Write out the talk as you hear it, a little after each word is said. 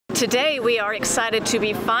Today we are excited to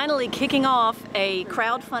be finally kicking off a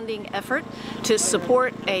crowdfunding effort to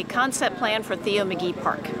support a concept plan for Theo McGee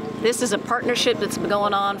Park. This is a partnership that's been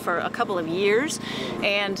going on for a couple of years,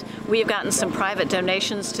 and we have gotten some private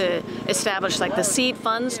donations to establish like the seed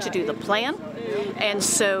funds to do the plan. And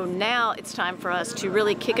so now it's time for us to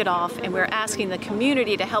really kick it off, and we're asking the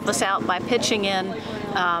community to help us out by pitching in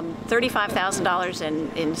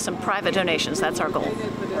 $35,000 in some private donations. That's our goal.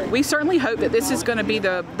 We certainly hope that this is going to be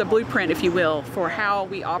the blueprint, if you will, for how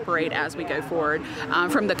we operate as we go forward,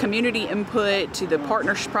 from the community input to the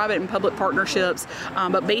private and public partnerships,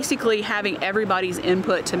 but basically having everybody's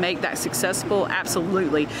input to make that successful.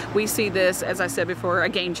 Absolutely. We see this, as I said before, a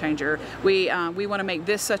game changer. We want to make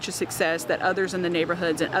this such a success that others in the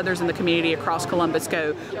neighborhoods and others in the community across Columbus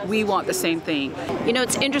go, we want the same thing. You know,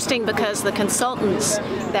 it's interesting because the consultants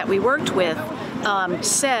that we worked with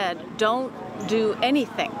said, don't do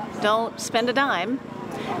anything, don't spend a dime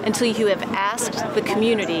until you have asked the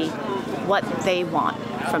community what they want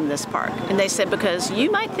from this park. And they said, because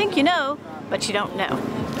you might think you know, but you don't know.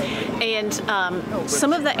 And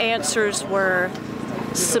some of the answers were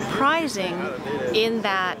surprising in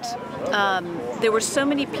that there were so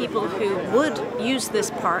many people who would use this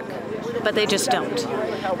park, but they just don't,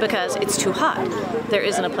 because it's too hot. There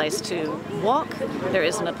isn't a place to walk, there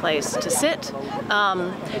isn't a place to sit.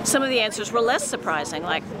 Some of the answers were less surprising,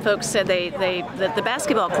 like folks said that the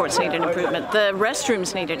basketball courts needed improvement, the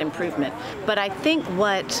restrooms needed improvement. But I think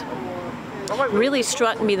what really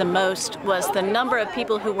struck me the most was the number of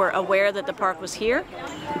people who were aware that the park was here,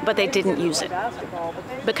 but they didn't use it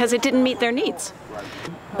because it didn't meet their needs.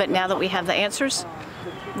 But now that we have the answers,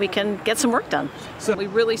 we can get some work done. So we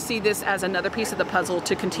really see this as another piece of the puzzle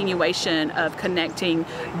to continuation of connecting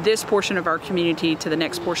this portion of our community to the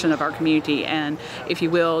next portion of our community, and, if you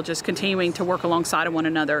will, just continuing to work alongside of one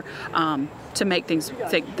another to make things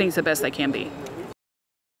the best they can be.